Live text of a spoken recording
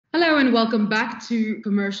Hello and welcome back to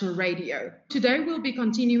Commercial Radio. Today we'll be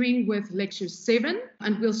continuing with Lecture 7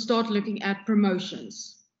 and we'll start looking at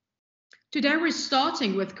promotions. Today we're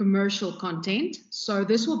starting with commercial content. So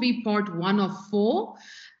this will be part 1 of 4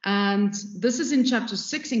 and this is in Chapter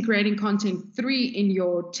 6 in Creating Content 3 in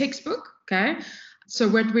your textbook. Okay. So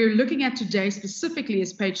what we're looking at today specifically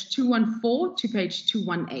is page 214 to page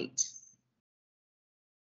 218.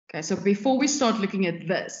 Okay, so before we start looking at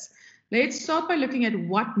this, let's start by looking at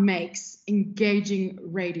what makes engaging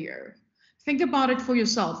radio. Think about it for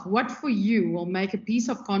yourself. What for you will make a piece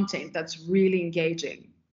of content that's really engaging?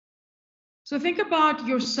 So think about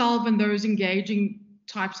yourself and those engaging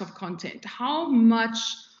types of content. How much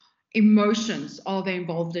emotions are they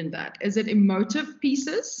involved in that? Is it emotive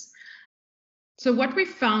pieces? So what we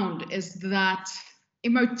found is that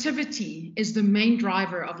emotivity is the main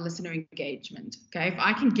driver of listener engagement. Okay, if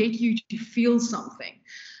I can get you to feel something,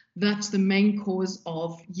 that's the main cause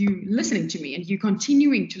of you listening to me and you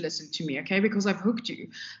continuing to listen to me, okay, because I've hooked you.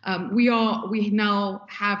 We now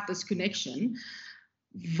have this connection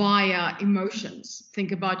via emotions.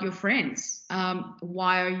 Think about your friends.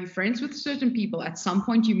 Why are you friends with certain people? At some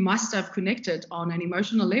point, you must have connected on an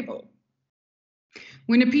emotional level.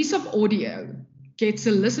 When a piece of audio gets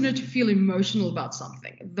a listener to feel emotional about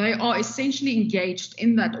something, they are essentially engaged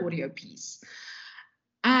in that audio piece.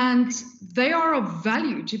 And they are of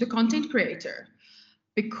value to the content creator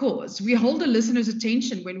because we hold a listener's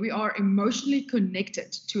attention when we are emotionally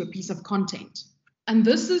connected to a piece of content. And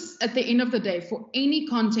this is, at the end of the day, for any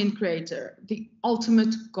content creator, the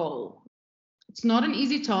ultimate goal. It's not an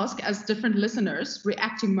easy task as different listeners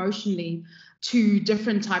react emotionally to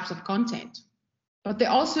different types of content. But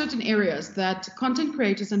there are certain areas that content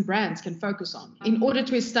creators and brands can focus on in order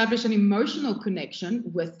to establish an emotional connection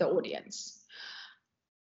with the audience.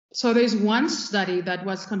 So there's one study that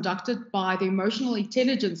was conducted by the Emotional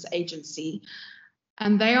Intelligence Agency,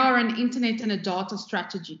 and they are an internet and a data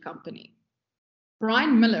strategy company.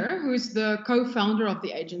 Brian Miller, who is the co-founder of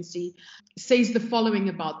the agency, says the following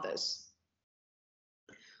about this.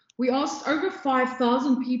 We asked over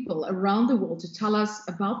 5,000 people around the world to tell us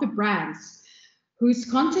about the brands whose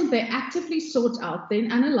content they actively sought out,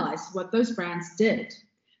 then analyzed what those brands did.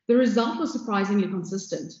 The result was surprisingly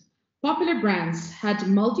consistent. Popular brands had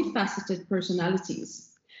multifaceted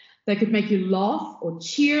personalities. They could make you laugh or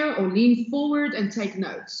cheer or lean forward and take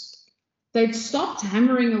notes. They'd stopped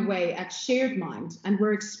hammering away at shared mind and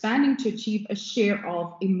were expanding to achieve a share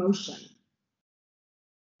of emotion.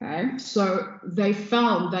 Okay, so they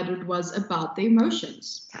found that it was about the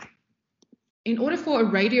emotions. In order for a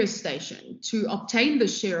radio station to obtain the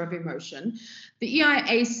share of emotion, the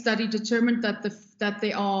EIA study determined that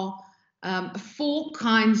there are 4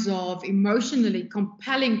 kinds of emotionally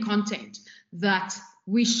compelling content that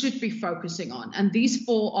we should be focusing on. And these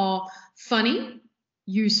 4 are funny,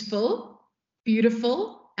 useful,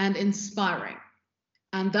 beautiful, and inspiring.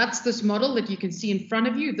 And that's this model that you can see in front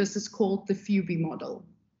of you. This is called the Fewby model.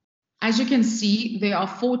 As you can see, there are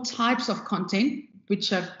 4 types of content which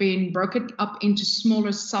have been broken up into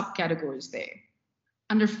smaller subcategories there.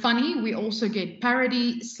 Under funny, we also get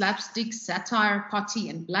parody, slapstick, satire, potty,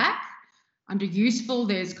 and black. Under useful,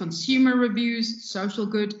 there's consumer reviews, social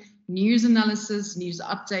good, news analysis, news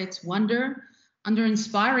updates, wonder. Under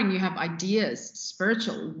inspiring, you have ideas,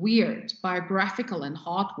 spiritual, weird, biographical, and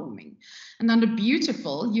heartwarming. And under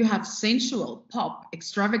beautiful, you have sensual, pop,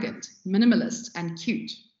 extravagant, minimalist, and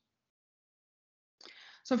cute.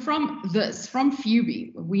 So from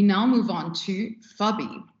Fewby, we now move on to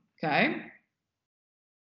Fubby, okay?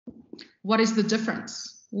 What is the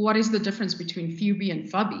difference? What is the difference between Fewby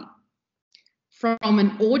and Fubby? From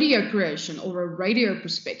an audio creation or a radio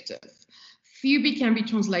perspective, Fewby can be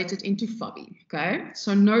translated into Fubby, okay?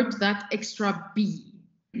 So note that extra B.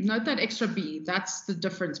 Note that extra B, that's the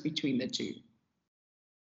difference between the two.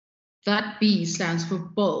 That B stands for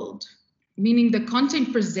bold, meaning the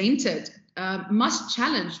content presented must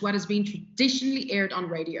challenge what has been traditionally aired on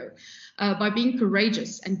radio by being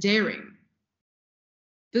courageous and daring.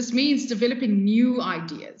 This means developing new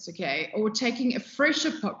ideas, okay, or taking a fresh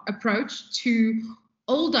approach to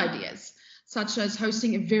old ideas, such as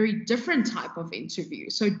hosting a very different type of interview.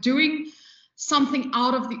 So doing something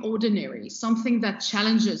out of the ordinary, something that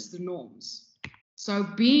challenges the norms. So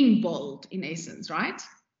being bold in essence, right?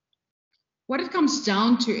 What it comes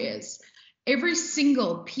down to is every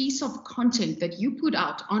single piece of content that you put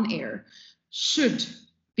out on air should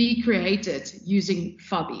be created using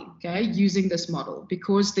Fubby, okay, using this model,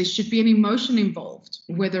 because there should be an emotion involved,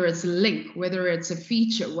 whether it's a link, whether it's a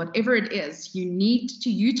feature, whatever it is, you need to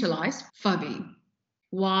utilize Fubby.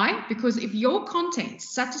 Why? Because if your content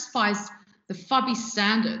satisfies the FUBI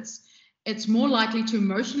standards, it's more likely to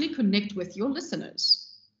emotionally connect with your listeners.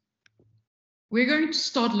 We're going to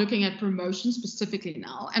start looking at promotions specifically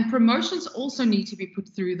now, and promotions also need to be put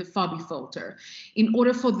through the FUBI filter in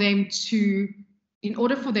order for them to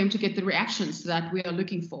get the reactions that we are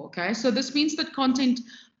looking for. Okay, so this means that content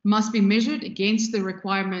must be measured against the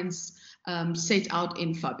requirements set out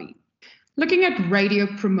in FUBI. Looking at radio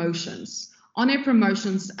promotions, on-air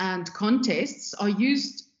promotions and contests are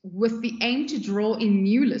used with the aim to draw in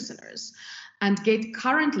new listeners and get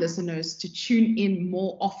current listeners to tune in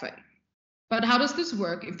more often. But how does this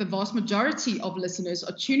work if the vast majority of listeners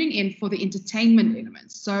are tuning in for the entertainment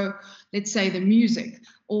elements? So let's say the music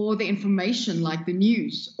or the information like the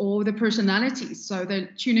news or the personalities. So they're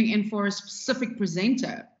tuning in for a specific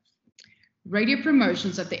presenter. Radio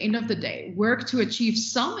promotions at the end of the day work to achieve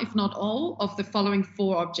some, if not all, of the following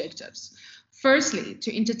 4 objectives. Firstly,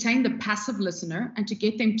 to entertain the passive listener and to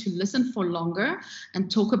get them to listen for longer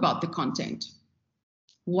and talk about the content.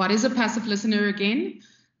 What is a passive listener again?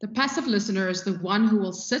 The passive listener is the one who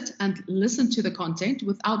will sit and listen to the content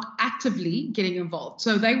without actively getting involved.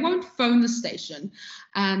 So they won't phone the station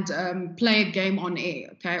and play a game on air,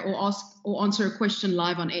 okay, or ask or answer a question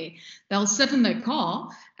live on air. They'll sit in their car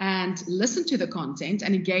and listen to the content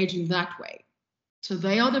and engage in that way. So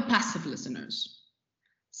they are the passive listeners.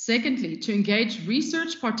 Secondly, to engage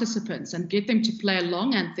research participants and get them to play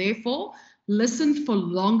along and therefore listen for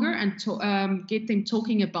longer and to, get them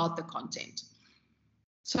talking about the content.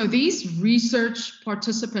 So these research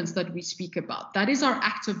participants that we speak about, that is our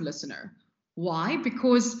active listener. Why?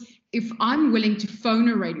 Because if I'm willing to phone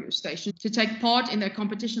a radio station to take part in their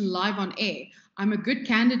competition live on air, I'm a good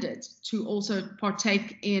candidate to also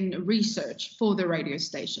partake in research for the radio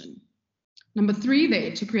station. Number 3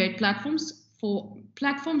 there, to create platforms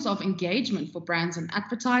of engagement for brands and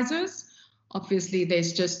advertisers. Obviously,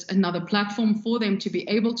 there's just another platform for them to be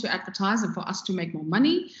able to advertise and for us to make more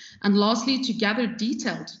money. And lastly, to gather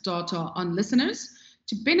detailed data on listeners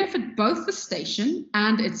to benefit both the station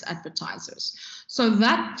and its advertisers. So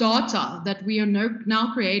that data that we are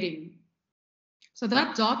now creating, so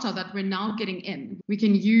that data that we're now getting in, we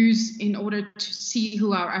can use in order to see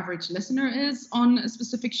who our average listener is on a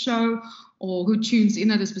specific show or who tunes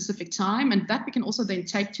in at a specific time. And that we can also then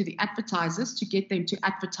take to the advertisers to get them to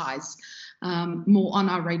advertise more on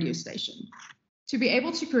our radio station. To be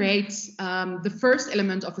able to create the first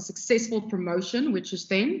element of a successful promotion, which is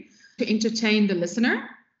then to entertain the listener,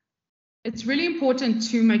 it's really important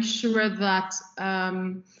to make sure that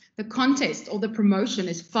the contest or the promotion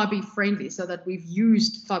is FUBI friendly, so that we've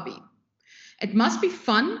used FUBI. It must be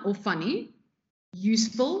fun or funny,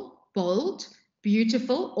 useful, bold,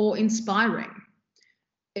 beautiful, or inspiring.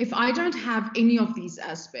 If I don't have any of these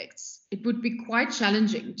aspects, it would be quite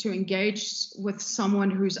challenging to engage with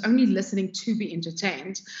someone who's only listening to be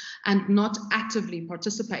entertained and not actively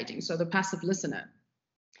participating, so the passive listener.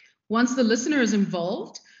 Once the listener is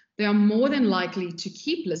involved, they are more than likely to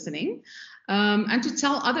keep listening and to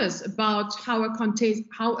tell others about how a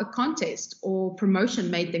contest or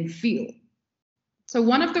promotion made them feel. So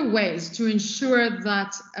one of the ways to ensure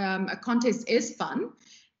that a contest is fun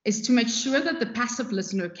is to make sure that the passive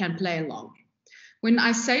listener can play along. When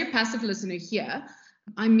I say passive listener here,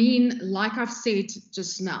 I mean, like I've said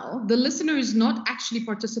just now, the listener is not actually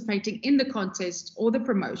participating in the contest or the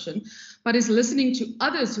promotion, but is listening to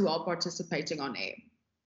others who are participating on air.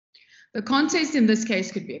 The contest in this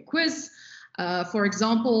case could be a quiz, for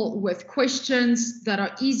example, with questions that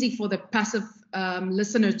are easy for the passive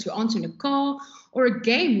listener to answer in a car, or a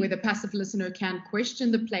game where the passive listener can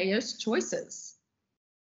question the player's choices.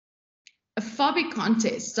 A FUBI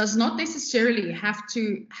contest does not necessarily have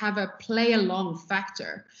to have a play-along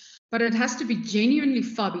factor, but it has to be genuinely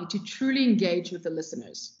FUBI to truly engage with the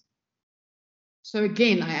listeners. So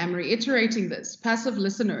again, I am reiterating this. Passive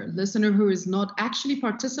listener who is not actually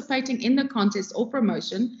participating in the contest or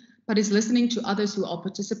promotion, but is listening to others who are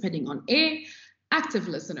participating on air. Active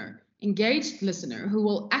listener, engaged listener who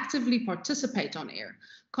will actively participate on air.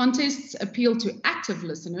 Contests appeal to active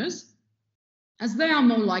listeners as they are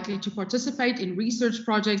more likely to participate in research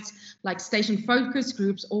projects like station focus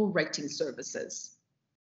groups or rating services.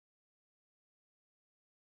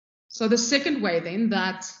 So the second way then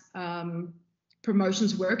that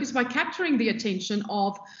promotions work is by capturing the attention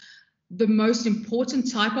of the most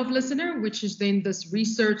important type of listener, which is then this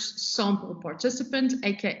research sample participant,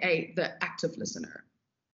 aka the active listener.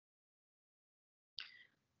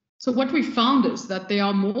 So what we found is that there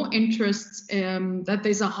are more interests, that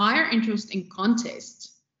there's a higher interest in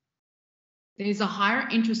contests. There's a higher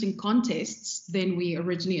interest in contests than we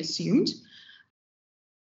originally assumed.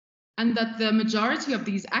 and that the majority of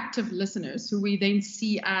these active listeners, who we then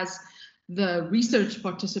see as the research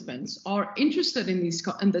participants, are interested in these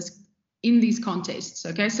contests.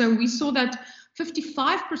 Okay, so we saw that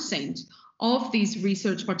 55% of these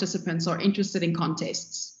research participants are interested in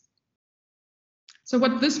contests. So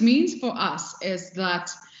what this means for us is that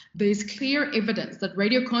there's clear evidence that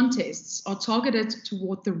radio contests are targeted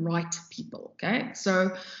toward the right people. Okay, so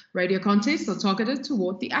radio contests are targeted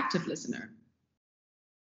toward the active listener.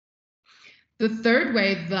 The third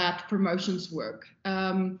way that promotions work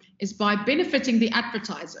is by benefiting the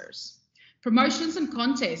advertisers. Promotions and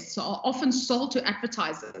contests are often sold to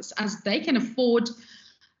advertisers as they can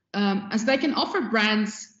offer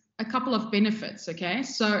brands a couple of benefits. Okay,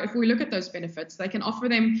 so if we look at those benefits, they can offer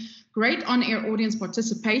them great on-air audience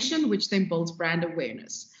participation, which then builds brand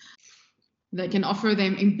awareness. They can offer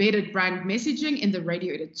them embedded brand messaging in the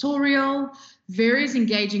radio editorial, various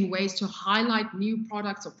engaging ways to highlight new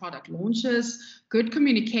products or product launches, good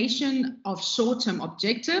communication of short-term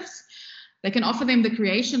objectives. They can offer them the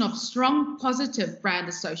creation of strong, positive brand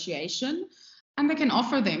association, and they can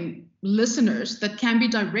offer them listeners that can be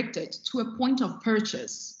directed to a point of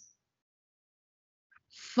purchase.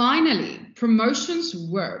 Finally, promotions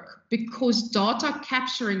work because data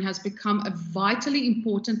capturing has become a vitally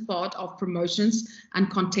important part of promotions and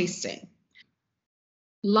contesting.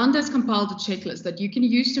 Landa has compiled a checklist that you can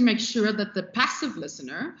use to make sure that the passive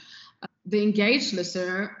listener, the engaged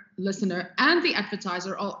listener, and the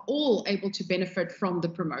advertiser are all able to benefit from the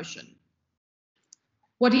promotion.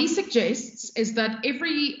 What he suggests is that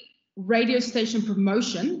every radio station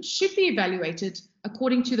promotion should be evaluated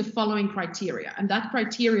according to the following criteria. And that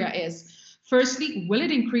criteria is, firstly, will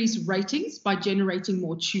it increase ratings by generating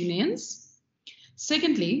more tune-ins?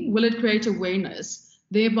 Secondly, will it create awareness,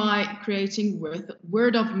 thereby creating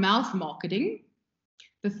word-of-mouth marketing?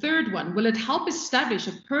 The third one, will it help establish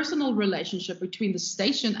a personal relationship between the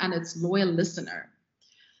station and its loyal listener?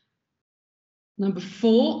 Number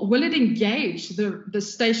 4, will it engage the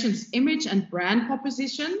station's image and brand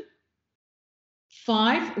proposition?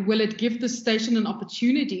 5, will it give the station an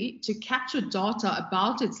opportunity to capture data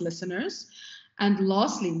about its listeners? And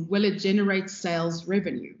lastly, will it generate sales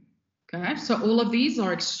revenue? Okay, so all of these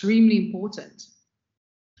are extremely important.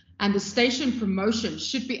 And the station promotion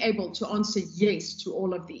should be able to answer yes to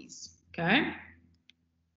all of these. Okay.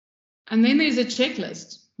 And then there's a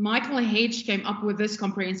checklist. Michael Hedge came up with this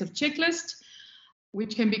comprehensive checklist,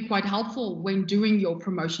 which can be quite helpful when doing your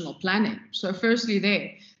promotional planning. So firstly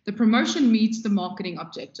the promotion meets the marketing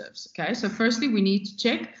objectives. Okay, so firstly, we need to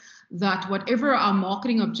check that whatever our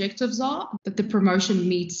marketing objectives are, that the promotion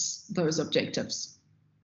meets those objectives.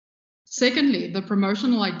 Secondly, the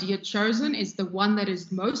promotional idea chosen is the one that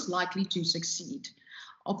is most likely to succeed.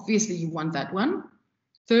 Obviously, you want that one.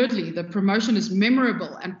 Thirdly, the promotion is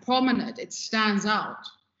memorable and prominent. It stands out.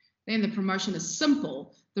 Then the promotion is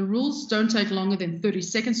simple. The rules don't take longer than 30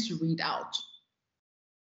 seconds to read out.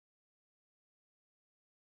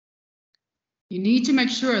 You need to make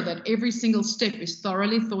sure that every single step is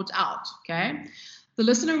thoroughly thought out, okay? The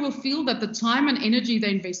listener will feel that the time and energy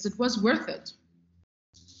they invested was worth it.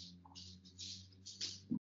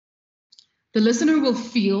 The listener will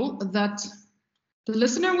feel that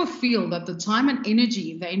the time and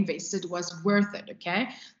energy they invested was worth it,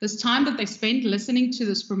 okay? This time that they spent listening to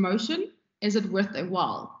this promotion, is it worth their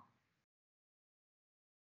while?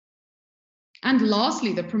 And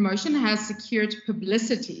lastly, the promotion has secured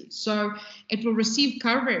publicity, so it will receive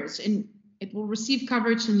coverage in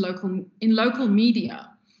local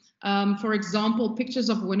media. For example, pictures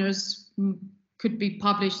of winners could be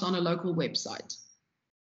published on a local website.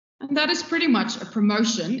 And that is pretty much a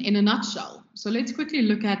promotion in a nutshell. So let's quickly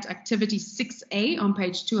look at activity 6A on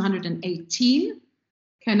page 218.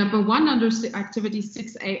 Okay, number 1 under activity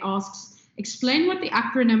 6A asks, explain what the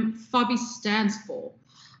acronym FABI stands for.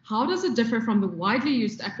 How does it differ from the widely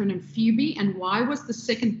used acronym FUBI, and why was the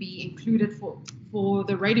second B included for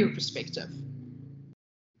the radio perspective?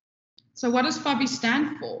 So what does FABI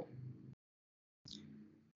stand for?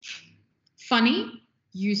 Funny,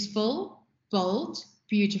 useful, bold,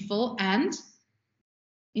 beautiful, and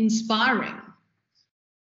inspiring.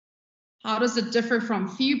 How does it differ from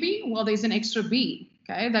FUBI? Well, there's an extra B.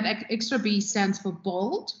 Okay, that extra B stands for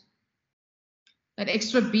bold. That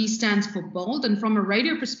extra B stands for bold, and from a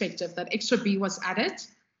radio perspective, that extra B was added.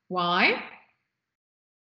 Why?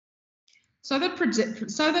 So that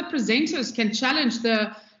presenters can challenge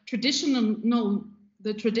the traditional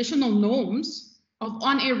norms of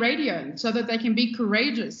on-air radio, so that they can be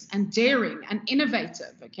courageous and daring and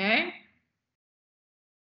innovative. Okay.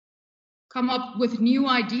 come up with new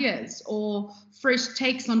ideas or fresh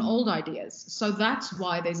takes on old ideas. So that's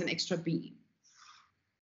why there's an extra B.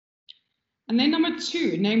 And then number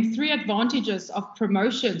 2, name 3 advantages of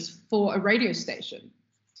promotions for a radio station.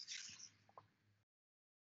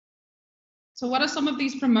 So what are some of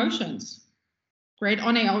these promotions? Great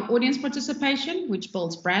on-air audience participation, which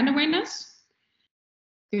builds brand awareness.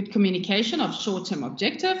 Good communication of short-term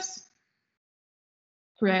objectives.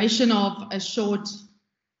 Creation of a strong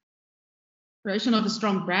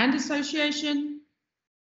brand association.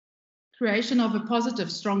 Creation of a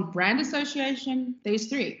positive, strong brand association. There's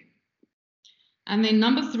 3. And then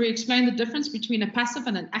number 3, explain the difference between a passive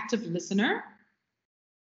and an active listener.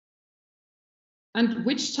 And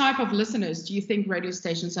which type of listeners do you think radio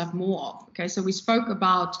stations have more of? Okay, so we spoke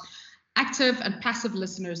about active and passive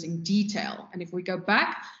listeners in detail. And if we go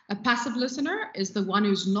back, a passive listener is the one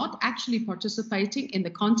who's not actually participating in the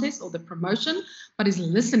contest or the promotion, but is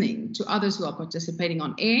listening to others who are participating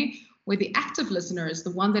on air, where the active listener is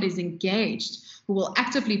the one that is engaged, who will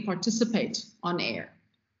actively participate on air.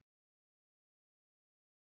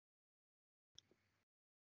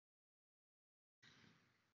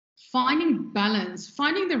 Finding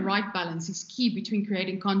the right balance is key between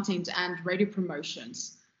creating content and radio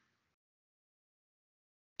promotions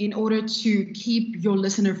in order to keep your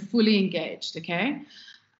listener fully engaged, okay?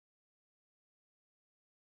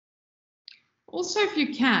 Also, if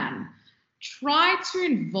you can, try to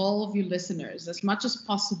involve your listeners as much as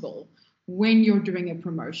possible when you're doing a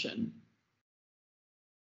promotion.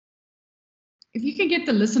 If you can get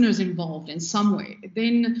the listeners involved in some way,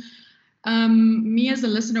 then me as a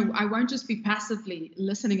listener, I won't just be passively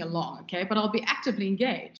listening along, okay, but I'll be actively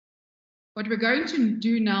engaged. What we're going to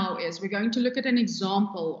do now is we're going to look at an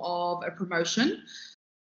example of a promotion.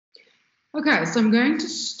 Okay, so I'm going to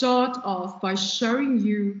start off by showing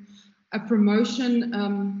you a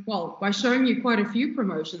promotion, by showing you quite a few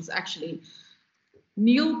promotions actually.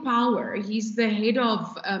 Neil Power, he's the head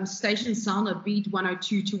of station sound at Beat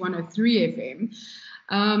 102 to 103 FM.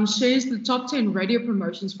 Shares the top 10 radio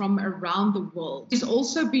promotions from around the world. He's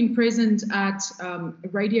also been present at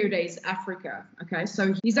Radio Days Africa. Okay,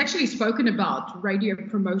 so he's actually spoken about radio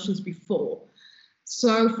promotions before.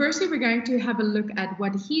 So firstly, we're going to have a look at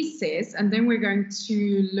what he says, and then we're going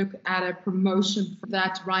to look at a promotion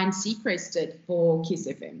that Ryan Seacrest did for Kiss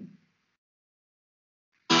FM.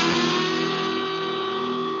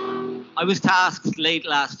 I was tasked late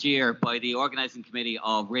last year by the organising committee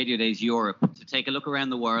of Radio Days Europe to take a look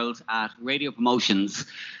around the world at radio promotions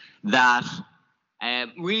that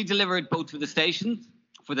really delivered both for the stations,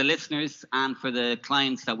 for the listeners, and for the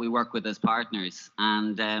clients that we work with as partners.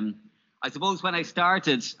 And I suppose when I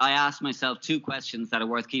started, I asked myself 2 questions that are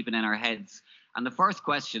worth keeping in our heads. And the first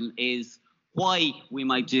question is why we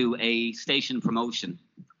might do a station promotion.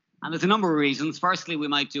 And there's a number of reasons. Firstly, we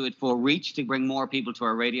might do it for reach, to bring more people to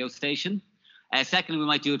our radio station. Secondly, we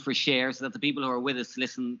might do it for share, so that the people who are with us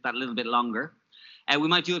listen that little bit longer. We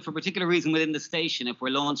might do it for a particular reason within the station. If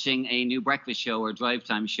we're launching a new breakfast show or drive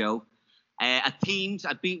time show. At Teams,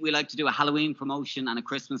 at Beat, we like to do a Halloween promotion and a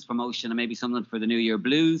Christmas promotion and maybe something for the New Year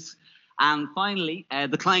blues. And finally,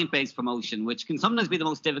 the client-based promotion, which can sometimes be the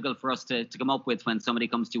most difficult for us to come up with when somebody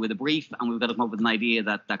comes to you with a brief and we've got to come up with an idea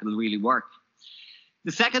that can really work.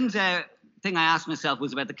 The second thing I asked myself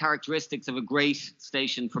was about the characteristics of a great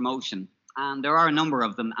station promotion. And there are a number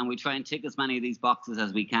of them, and we try and tick as many of these boxes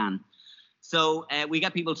as we can. So we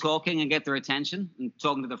get people talking and get their attention and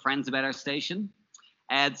talking to their friends about our station.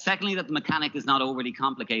 Secondly, that the mechanic is not overly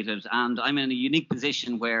complicated. And I'm in a unique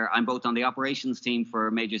position where I'm both on the operations team for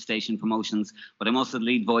major station promotions, but I'm also the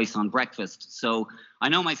lead voice on breakfast. So I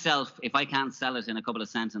know myself, if I can't sell it in a couple of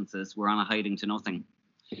sentences, we're on a hiding to nothing.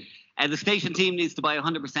 The station team needs to buy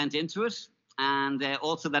 100% into it, and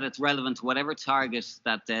also that it's relevant to whatever target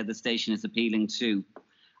that the station is appealing to.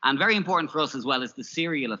 And very important for us as well is the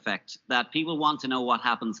serial effect, that people want to know what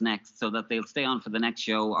happens next so that they'll stay on for the next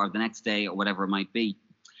show or the next day or whatever it might be.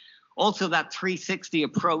 Also that 360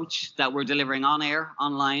 approach that we're delivering on air,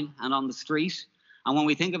 online and on the street. And when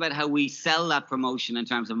we think about how we sell that promotion in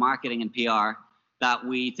terms of marketing and PR, that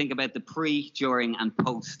we think about the pre, during and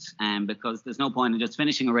post, because there's no point in just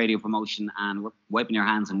finishing a radio promotion and wiping your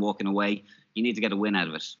hands and walking away. You need to get a win out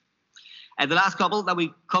of it. The last couple, that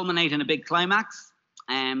we culminate in a big climax.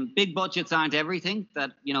 Big budgets aren't everything.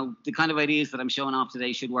 That, you know, the kind of ideas that I'm showing off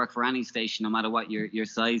today should work for any station, no matter what your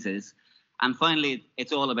size is. And finally,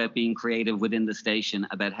 it's all about being creative within the station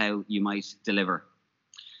about how you might deliver.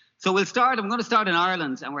 So I'm going to start in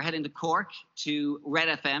Ireland, and we're heading to Cork to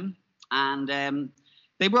Red FM. And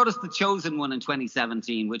They brought us The Chosen One in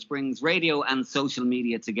 2017, which brings radio and social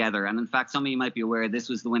media together. And in fact, some of you might be aware this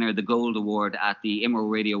was the winner of the Gold Award at the IMRO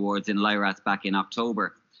Radio Awards in Lyrath back in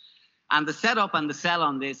October. And the setup and the sell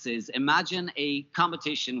on this is, imagine a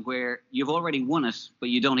competition where you've already won it, but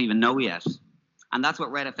you don't even know yet. And that's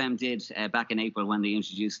what Red FM did back in April when they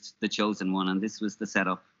introduced The Chosen One. And this was the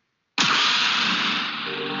setup.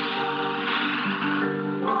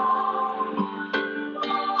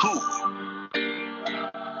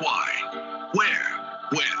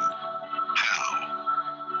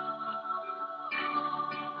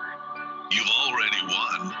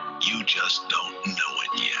 Just don't know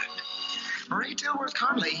it yet. Marie Dilworth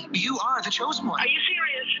Conley, you are the chosen one. Are you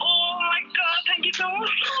serious? Oh my God, thank you so much.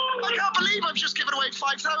 I can't believe I've just given away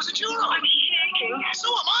 €5,000. I'm shaking. So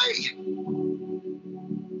am I.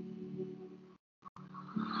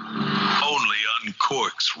 Only on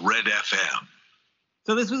Cork's Red FM.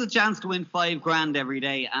 So this was a chance to win $5,000 every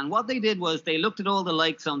day. And what they did was they looked at all the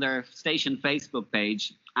likes on their station Facebook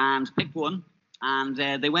page and picked one. And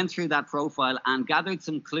they went through that profile and gathered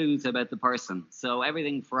some clues about the person. So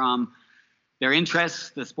everything from their interests,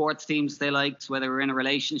 the sports teams they liked, whether they were in a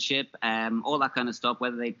relationship, all that kind of stuff,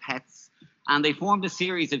 whether they pets. And they formed a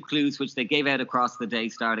series of clues which they gave out across the day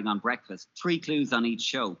starting on breakfast. 3 clues on each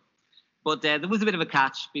show. But there was a bit of a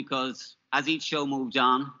catch because as each show moved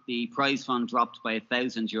on, the prize fund dropped by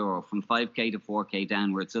 €1,000 from 5k to 4k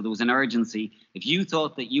downwards. So there was an urgency. If you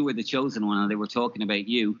thought that you were the chosen one and they were talking about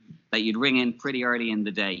you, that you'd ring in pretty early in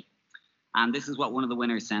the day. And this is what one of the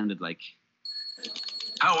winners sounded like.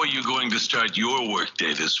 How are you going to start your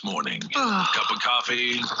workday this morning? Cup of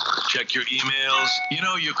coffee? Check your emails? You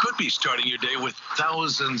know, you could be starting your day with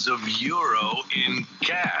thousands of euro in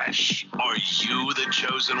cash. Are you the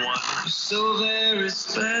chosen one? So very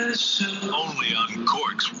special. Only on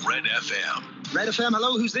Cork's Red FM. Red FM,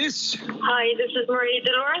 hello, who's this? Hi, this is Marie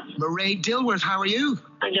Dilworth. Marie Dilworth, how are you?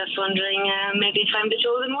 I'm just wondering, maybe if I'm the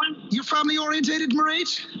chosen one? You're family orientated, Marie?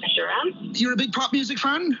 I sure am. You're a big pop music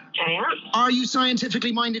fan? I am. Are you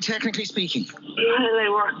scientifically minded, technically speaking? Well, I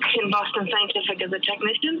work in Boston Scientific as a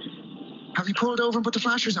technician. Have you pulled over and put the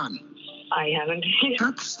flashers on? I haven't.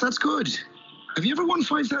 That's good. Have you ever won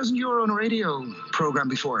 €5,000 on a radio program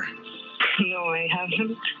before? No, I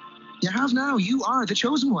haven't. You have now. You are the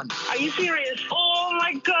chosen one. Are you serious? Oh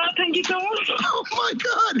my God, thank you so much. Oh my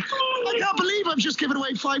God. I can't believe I've just given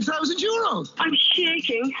away €5,000. I'm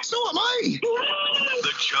shaking. So am I.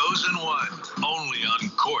 The chosen one. Only on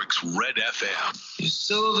Cork's Red FM. You're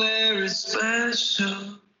so very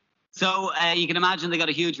special. So you can imagine they got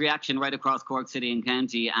a huge reaction right across Cork City and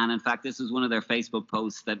County. And in fact, this was one of their Facebook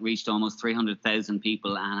posts that reached almost 300,000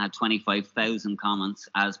 people and had 25,000 comments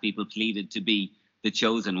as people pleaded to be the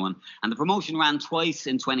chosen one. And the promotion ran twice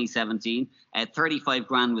in 2017.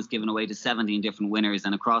 $35,000 was given away to 17 different winners.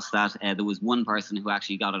 And across that, there was one person who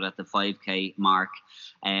actually got it at the 5k mark.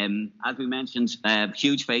 As we mentioned,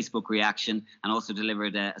 huge Facebook reaction and also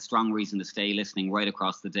delivered a strong reason to stay listening right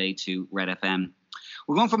across the day to Red FM.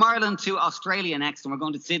 We're going from Ireland to Australia next, and we're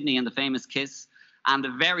going to Sydney and the famous Kiss and the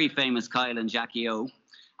very famous Kyle and Jackie O.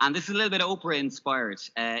 And this is a little bit Oprah inspired.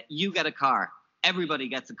 You get a car. Everybody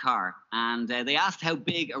gets a car. And they asked how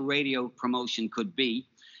big a radio promotion could be.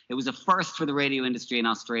 It was a first for the radio industry in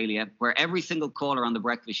Australia, where every single caller on the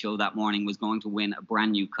breakfast show that morning was going to win a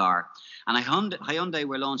brand new car. And Hyundai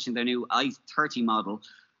were launching their new i30 model.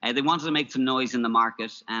 They wanted to make some noise in the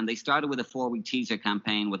market, and they started with a 4-week teaser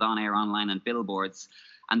campaign with on-air, online, and billboards.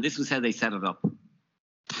 And this was how they set it up.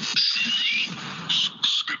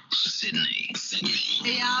 Sydney. Are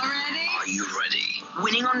y'all ready? Are you ready?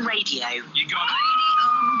 Winning on radio. You got it.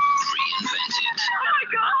 Reinvented. Oh my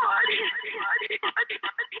God.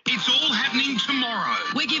 It's all happening tomorrow.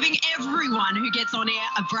 We're giving everyone who gets on air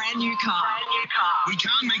a brand new car. We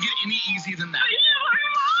can't make it any easier than that.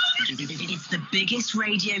 It's the biggest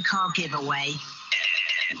radio car giveaway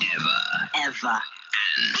ever.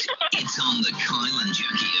 And it's on the Kyle and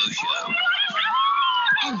Jackie O show.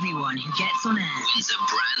 Everyone who gets on air Wins a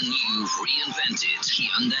brand new reinvented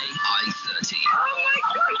Hyundai i30. Oh my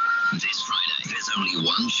God. This Friday, there's only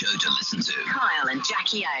one show to listen to. Kyle and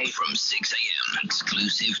Jackie O. From 6 a.m.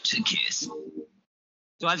 exclusive to Kiss.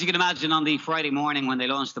 So as you can imagine, on the Friday morning when they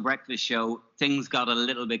launched the breakfast show, things got a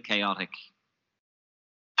little bit chaotic.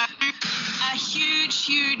 A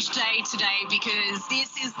huge day today, because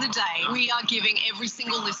this is the day we are giving every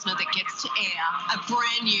single listener that gets to air a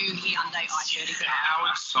brand new Hyundai i30 car.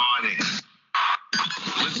 How exciting.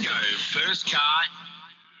 Let's go. First car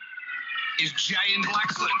is Jay and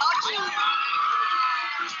Blackson.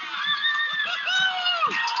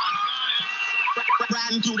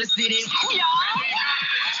 Riding through the city.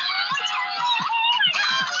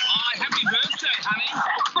 honey.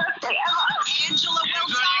 Birthday ever. Angela, well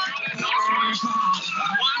done. 1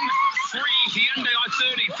 free Hyundai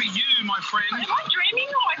i30 for you, my friend. Am I dreaming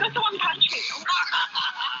or I got someone punch me?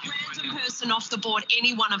 Random person off the board,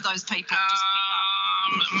 any one of those people.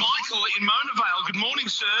 Michael in Mona Vale. Good morning,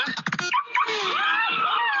 sir. Oh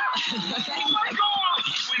my God.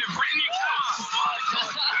 You win a brand new car.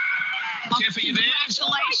 Jeff, are you there?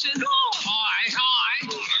 Congratulations. Hi.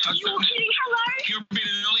 You're kidding. Hello. You're a bit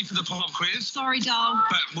early for the pop quiz, Sorry, doll.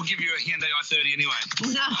 but we'll give you a Hyundai i30 anyway. No.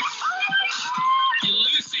 You're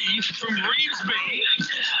Lucy from Reevesby. Oh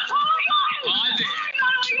my God. Hi there. How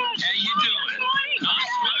you doing?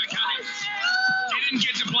 Nice work, honey. Didn't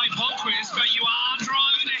get to play pop quiz, but you are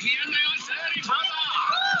driving a Hyundai i30, brother.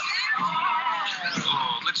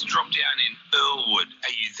 Oh, let's drop down in Earlwood.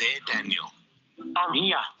 Are you there, Daniel? I'm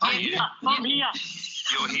here. I'm here. I'm here.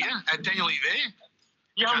 You're here? Daniel, are you there?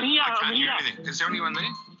 Yeah, I'm here. I I'm can't hear here. anything. Is there anyone there?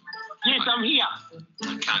 Yes, I'm here.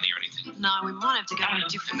 I can't hear anything. No, we might have to go to a And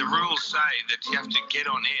different the rules say that you have to get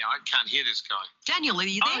on air. I can't hear this guy. Daniel, are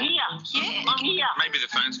you I'm there? here. Yeah. I'm here. Maybe the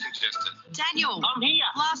phone's congested. Daniel, I'm here.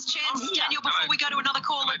 last chance, I'm here. Daniel, before we go to another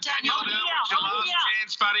caller. Daniel. Daniel, it's your I'm last here.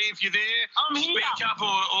 chance, buddy. If you're there, I'm here. speak up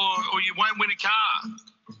or you won't win a car.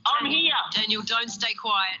 I'm here. Daniel, don't stay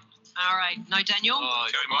quiet. All right. No, Daniel? Oh,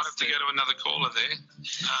 so we might have to go to another caller there.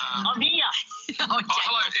 I'm here. Oh, Oh,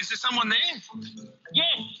 hello. Is there someone there? Yes.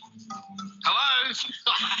 Hello?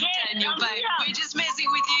 Daniel, I'm babe, here. we're just messing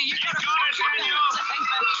with you. You've got You got it, Daniel.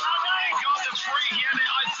 You got the free Hyundai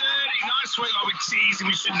i30. Nice work. Oh, it's easy.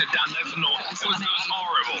 We shouldn't have done that for North. It was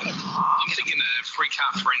horrible. I'm thinking a free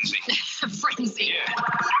car frenzy. Frenzy. Yeah.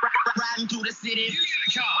 Riding through the city. You get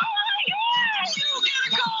a car. You get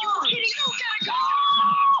a call. You get a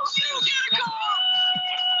call. You get a call.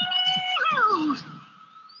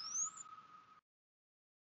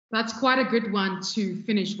 That's quite a good one to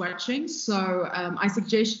finish watching. So I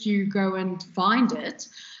suggest you go and find it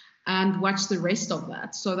and watch the rest of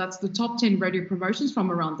that. So that's the top 10 radio promotions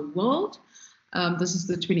from around the world. This is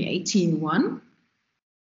the 2018 one.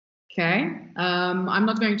 Okay, I'm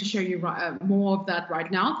not going to show you more of that right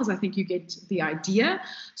now because I think you get the idea.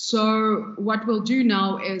 So what we'll do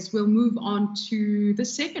now is we'll move on to the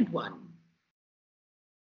second one.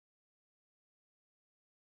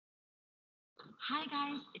 Hi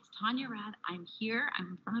guys, it's Tanya Rad. I'm here. I'm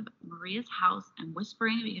in front of Maria's house. I'm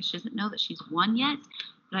whispering because she doesn't know that she's won yet.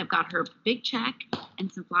 But I've got her big check and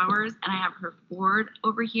some flowers, and I have her Ford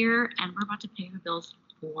over here, and we're about to pay her bills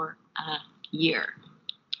for a year.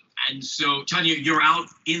 And so, Tanya, you're out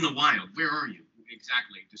in the wild. Where are you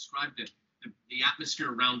exactly? Describe the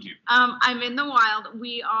atmosphere around you. I'm in the wild.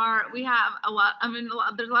 We have a lot.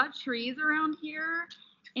 There's a lot of trees around here.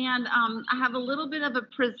 And I have a little bit of a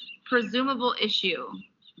presumable issue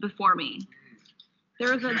before me.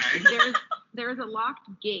 There's a locked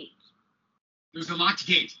gate. There's a locked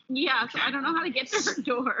gate. Yeah, Okay. so I don't know how to get to her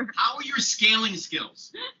door. How are your scaling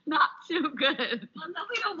skills? Not too good. Well, no,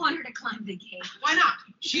 we don't want her to climb the gate. Why not?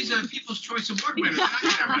 She's a People's Choice Award winner. You're not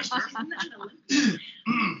gonna arrest her.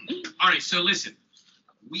 All right, so listen.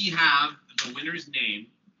 We have the winner's name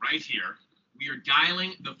right here. We are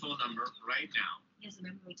dialing the phone number right now. Yes,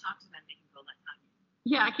 remember we talked about making go that time.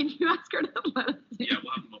 Yeah, can you ask her to let us in? Yeah,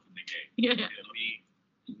 we'll have them open the gate. Yeah. Let me.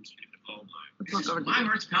 Oh Let's walk over to my the-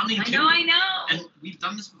 heart's pounding I too. know, I know. And we've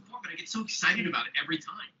done this before, but I get so excited about it every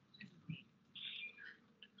time.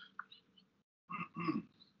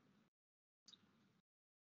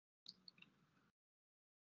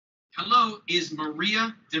 Hello, is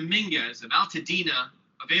Maria Dominguez of Altadena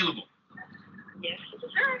available? Yes, this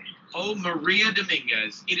is her. Oh, Maria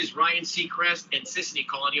Dominguez, it is Ryan Seacrest and Sisney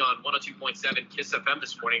calling you on 102.7 KISS FM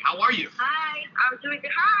this morning. How are you? Hi, I'm doing good.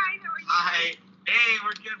 Hi, how are you? Hi. Hey,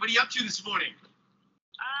 we're good. What are you up to this morning?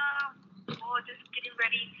 Well, just getting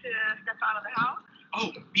ready to step out of the house.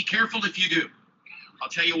 Oh, be careful if you do. I'll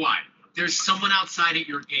tell you why. There's someone outside at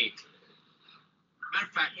your gate. Matter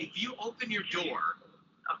of fact, if you open your door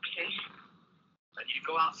Okay. and you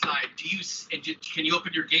go outside, can you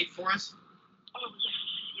open your gate for us? Oh,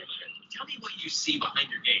 yes, sir. Tell me what you see behind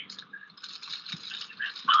your gate.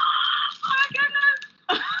 Oh, my goodness.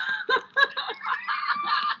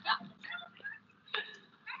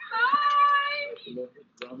 Hi.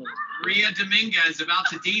 Maria Dominguez of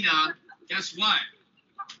Altadena, guess what?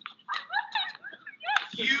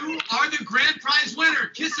 You are the grand prize winner.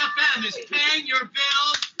 KISS FM is paying your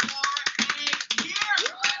bills for a year.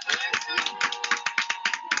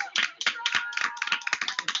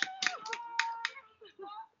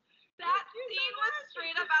 That scene was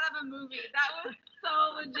straight up out of a movie. That was so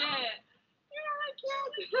legit.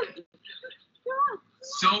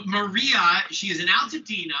 So Maria, she is in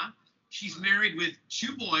Altadena. She's married with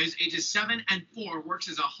 2 boys, ages 7 and 4, works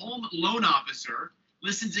as a home loan officer,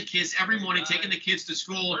 listens to KISS every morning, taking the kids to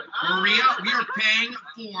school. Maria, we are paying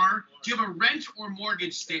for, do you have a rent or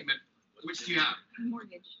mortgage statement? Which do you have?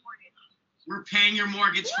 Mortgage. We're paying your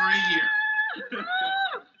mortgage for a year.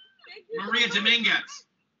 Maria Dominguez,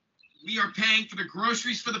 we are paying for the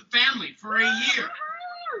groceries for the family for a year.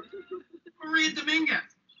 Maria Dominguez,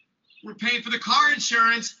 we're paying for the car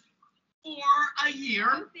insurance for a year.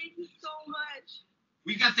 Oh, thank you so much.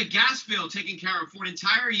 We got the gas bill taken care of for an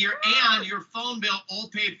entire year and your phone bill all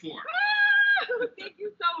paid for. Thank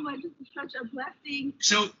you so much. This is such a blessing.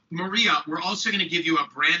 So, Maria, we're also going to give you a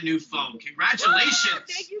brand new phone. Congratulations.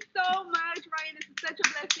 Thank you so much, Ryan. This is such a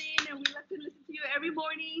blessing, and we love to listen to you every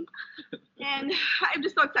morning. And I'm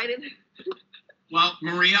just so excited. Well,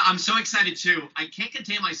 Maria, I'm so excited too. I can't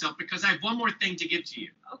contain myself because I have one more thing to give to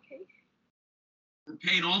you. Okay. We're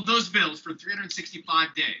paying all those bills for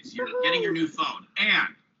 365 days. You're getting your new phone.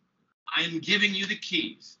 And I am giving you the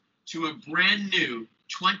keys to a brand new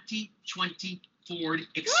 2020 Ford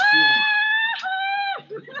Explorer.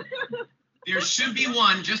 There should be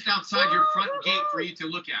one just outside your front gate for you to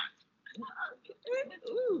look at.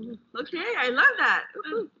 Ooh, okay, I love that.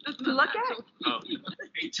 Ooh, to look at. Oh.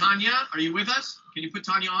 Hey, Tanya, are you with us? Can you put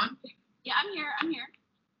Tanya on? Yeah, I'm here.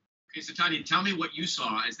 Okay, so Tanya, tell me what you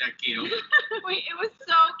saw as that gate opened. Wait, it was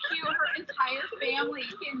so cute. Her entire family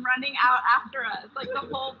came running out after us, like the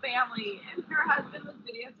whole family. And her husband was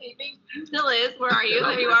videotaping. Still is. Where are you?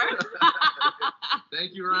 There you are.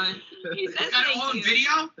 Thank you, Ryan. He says Got thank all you.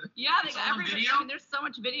 video? Yeah, they It's got all on everybody. video? I mean, there's so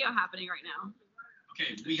much video happening right now.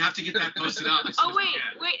 Okay, we have to get that posted up. As soon Oh as we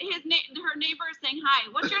wait, can. her neighbor is saying hi.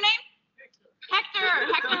 What's your name? Hector.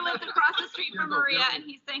 Hector lives across the street from Maria, and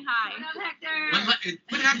he's saying hi. Hello, Hector.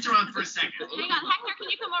 Put Hector on for a second. Hang on, Hector, can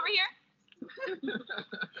you come over here? In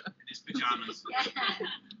his pajamas. Yeah.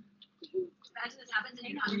 Imagine this happens on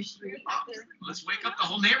your street. Let's wake up the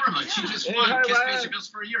whole neighborhood. She just Hey, won. hi, Kiss Ryan. pays your bills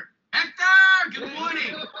for a year. Hector, good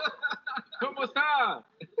morning. ¿Cómo está?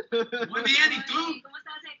 Muy bien, ¿y tú? ¿Cómo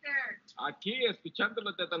estás, Hector? Aquí,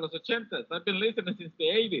 escuchándolo desde los 80s. I've been listening since the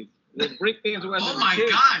 80s. When Britney was Oh my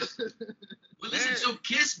gosh. Well, listen, so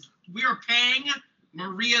KISS, we are paying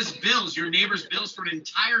Maria's bills, your neighbor's bills for an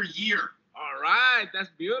entire year. All right, that's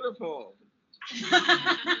beautiful. We have another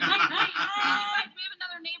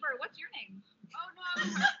neighbor. What's your name? Oh no,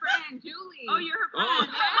 I'm her friend, Julie. Oh, you're her friend. Oh.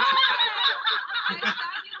 Yeah. I saw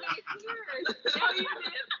you guys here. Oh, you did?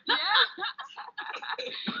 Yeah.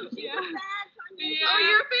 Yeah. Oh,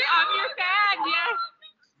 you're a fan. I'm your fan. Yes.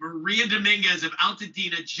 Maria Dominguez of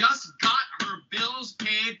Altadena just got her bills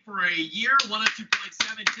paid for a year.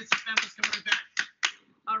 102.7 KISS FM is coming right back.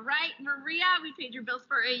 All right, Maria, we paid your bills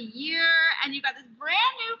for a year, and you got this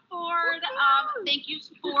brand new Ford. Thank you,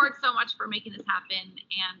 Ford, so much for making this happen,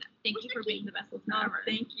 and thank you for being the best listener ever.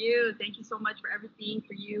 Thank you. Thank you so much for everything,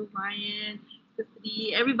 for you, Ryan,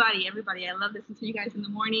 Tiffany, everybody. I love listening to you guys in the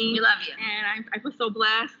morning. We love you. And I feel so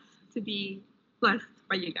blessed to be blessed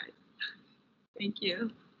by you guys. Thank you.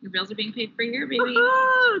 Your bills are being paid for a year, baby.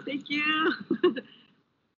 Oh, thank you.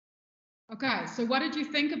 Okay, so what did you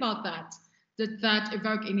think about that? Did that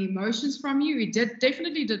evoke any emotions from you? It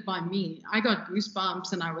definitely did by me. I got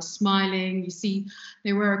goosebumps and I was smiling. You see,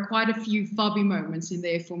 there were quite a few fobby moments in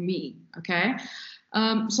there for me, okay?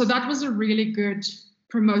 So that was a really good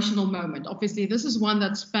promotional moment. Obviously, this is one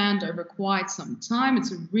that spanned over quite some time.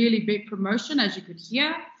 It's a really big promotion, as you could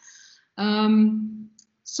hear.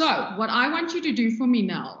 So what I want you to do for me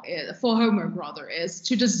now, for Homework rather, is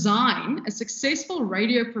to design a successful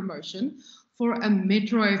radio promotion for a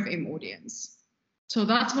Metro FM audience. So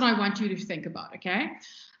that's what I want you to think about, okay?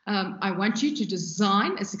 I want you to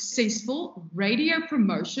design a successful radio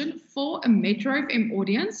promotion for a Metro FM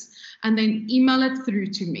audience and then email it through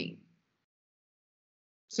to me.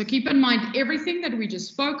 So keep in mind everything that we just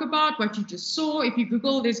spoke about, what you just saw. If you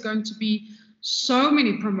Google, there's going to be so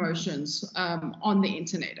many promotions on the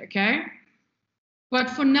internet, okay?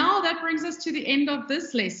 But for now, that brings us to the end of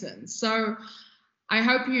this lesson. So I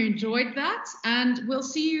hope you enjoyed that, and we'll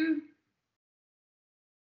see you.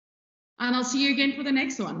 And I'll see you again for the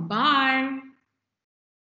next one. Bye.